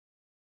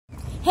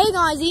Hey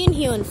guys, Ian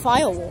here in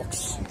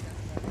fireworks.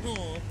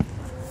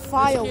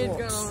 Fireworks.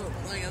 This kid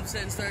got like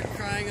upset and started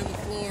crying on the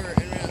floor and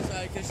ran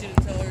outside because she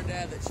didn't tell her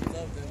dad that she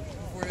loved him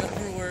before he left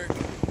for work.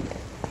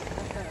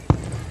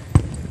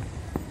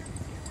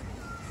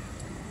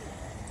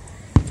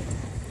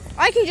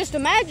 I can just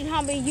imagine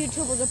how many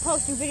YouTubers are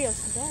posting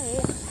videos today.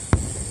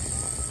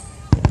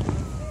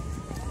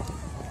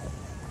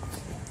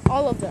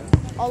 All of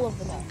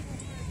them are.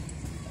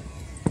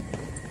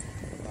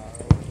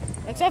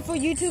 Except for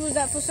YouTubers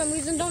that for some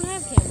reason don't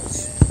have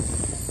cameras.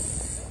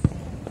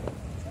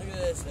 Look at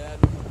this, Dad.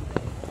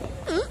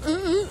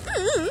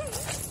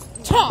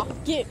 Ta,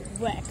 get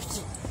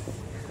wrecked.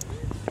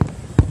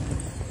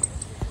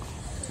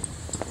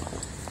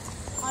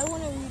 I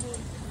want to read it.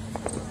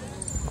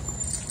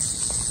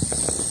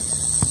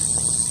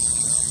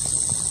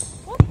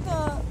 What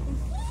the?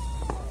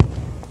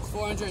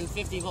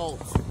 450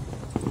 volts.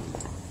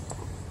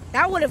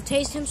 That would have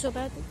tasted him so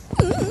badly.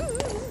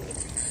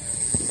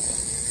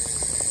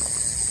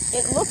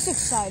 It looks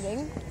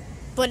exciting,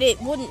 but it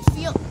wouldn't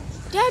feel.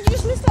 Dad, you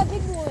just missed that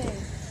big boy.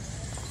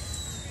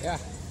 Yeah,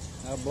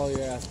 that'll blow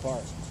your ass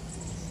apart.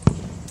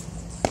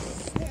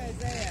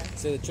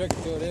 See, the trick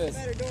to it is.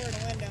 Better door and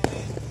a window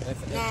in.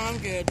 No, I'm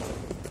good.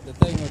 The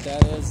thing with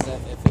that is that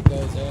if it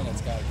goes in,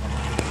 it's got to come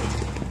out.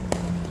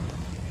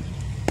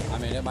 I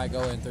mean, it might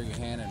go in through your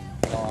hand and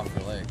fall off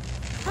your leg.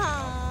 It's coming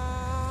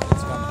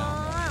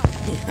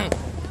out.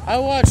 I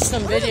watched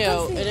some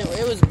video and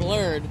it was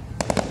blurred,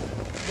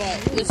 but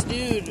this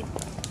dude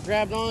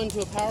grabbed onto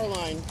a power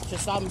line to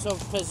stop himself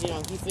because, you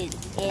know, he figured,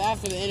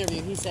 after the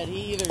interview, he said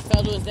he either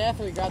fell to his death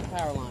or he grabbed the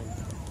power line.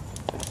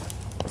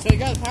 So he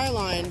grabbed the power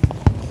line,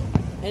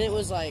 and it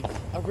was like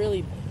a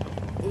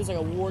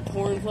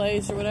war-torn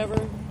place or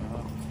whatever,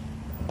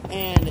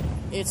 and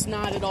it's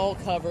not at all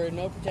covered,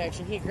 no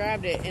protection. He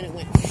grabbed it and it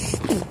went,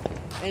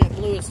 and it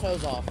blew his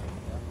toes off.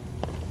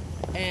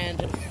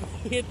 And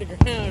he hit the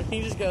ground, and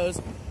he just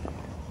goes,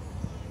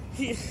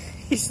 he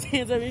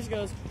stands up and he just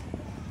goes,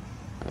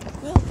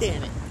 well,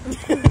 damn it.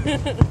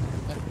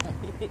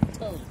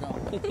 Toes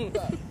gone.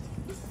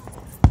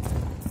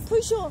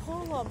 Pretty sure,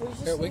 hold up.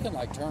 Here, we can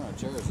like turn our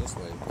chairs this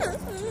way.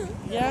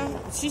 Yeah,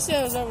 she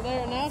said it was over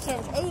there, and now it's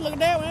over. Oh, look at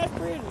that one, that's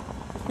pretty.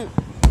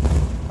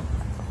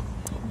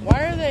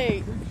 Why are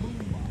they?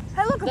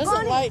 Hey, look, a Doesn't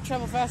bunny. light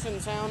travel faster than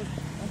sound?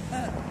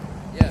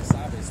 Yes,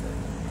 obviously.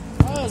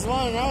 I was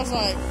wondering, I was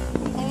like,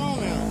 hold on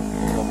now.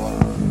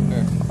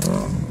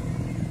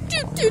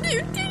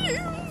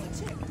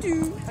 How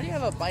do you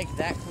have a bike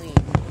that clean?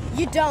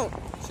 You don't.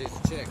 She's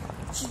a chick.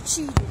 She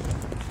cheated.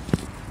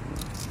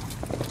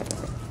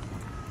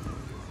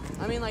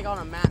 I mean, like on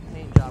a matte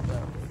paint job,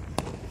 though.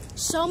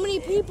 So many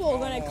people are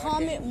gonna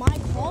comment my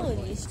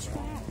quality is trash.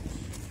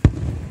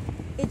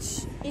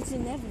 It's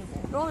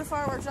inevitable. The only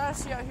fireworks I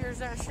see out here is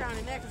that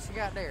shiny necklace you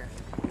got there.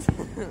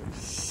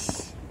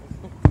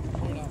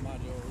 Point out my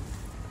jewelry.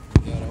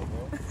 Ghetto,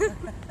 bro.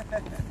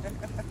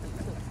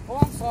 Oh,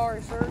 I'm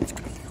sorry, sir.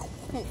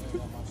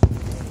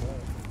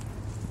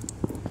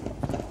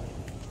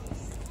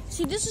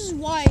 See, this is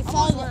why I'm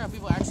always wondering how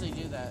people actually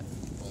do that.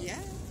 Yeah.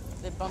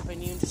 They bump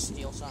into you and just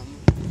steal something.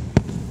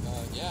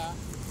 Yeah.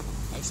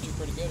 I used to be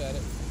pretty good at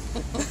it.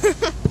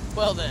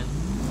 Well then.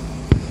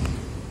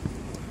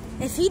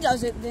 If he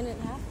does it, then it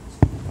happens.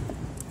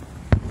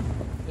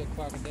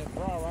 Pickpocket that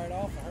bra right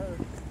off of her.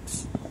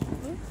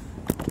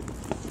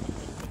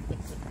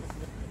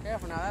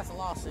 Careful now, that's a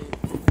lawsuit.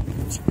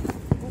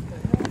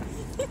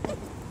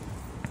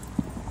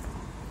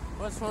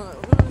 Who was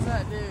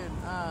that dude?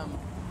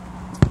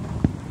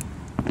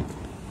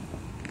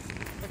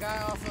 The guy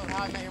off of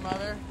How I Met Your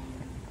Mother?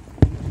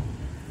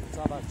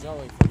 Talk about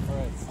Joey from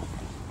Fred's.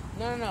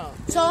 No.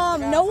 So, The guy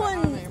no off of How I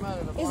one Met Your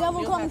Mother, the is blonde- ever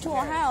Neil coming to Patrick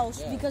our Harris. house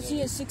Yeah, because he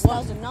yeah. has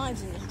 6,000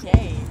 knives in his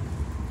Gay.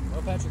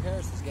 Well, Patrick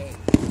Harris is gay.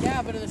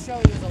 Yeah, but in the show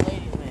he was a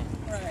ladies' man.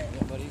 Right.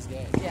 Yeah, but he's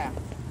gay. Yeah.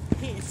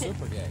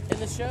 Super gay. In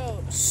the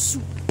show,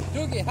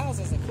 Doogie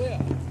houses a queer.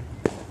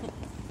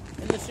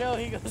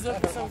 he goes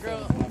up to some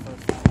girl. When I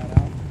first found that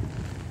out.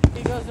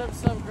 He goes up to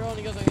some girl and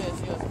he goes like this.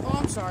 He goes, "Oh,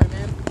 I'm sorry,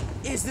 man.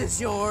 Is this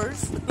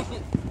yours?"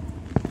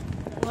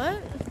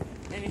 What?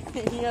 And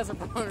he has a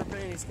bra on her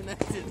panties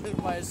connected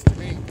by a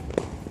string.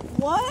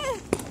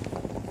 What?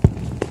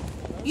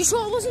 You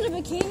sure it wasn't a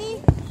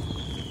bikini?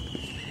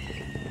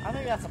 I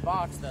think that's a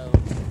box, though.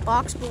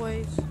 Box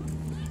boys.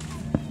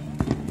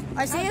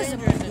 Isaiah's a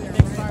dangerous in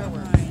big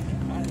fireworks. I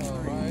know,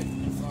 right?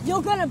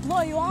 You're gonna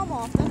blow your arm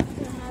off. That's what's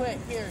gonna happen. Quick,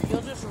 here,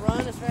 you'll just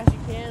run as fast as you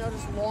can. I'll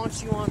just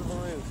launch you onto the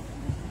roof.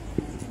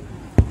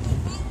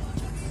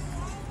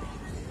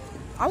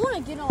 I want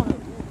to get on it.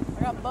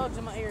 I got bugs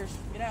in my ears.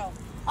 Get out.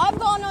 I've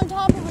gone on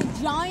top of a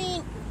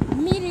giant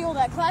meteor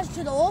that crashed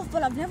to the earth,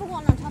 but I've never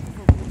gone on top of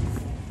a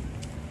roof.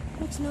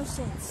 Makes no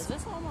sense. Is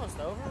this almost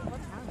over? What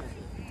time is it?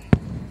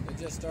 It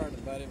just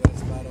started, buddy, but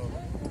it's about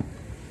over.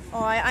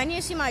 Alright, I need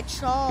to see my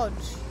charge.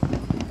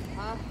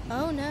 Huh?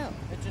 Oh no.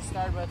 It just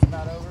started, but it's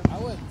about over. I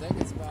wouldn't think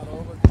it's about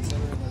over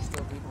considering there's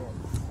still people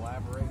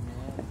collaborating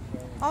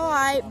in.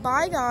 Alright,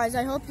 bye guys.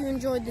 I hope you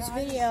enjoyed this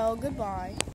video. Goodbye.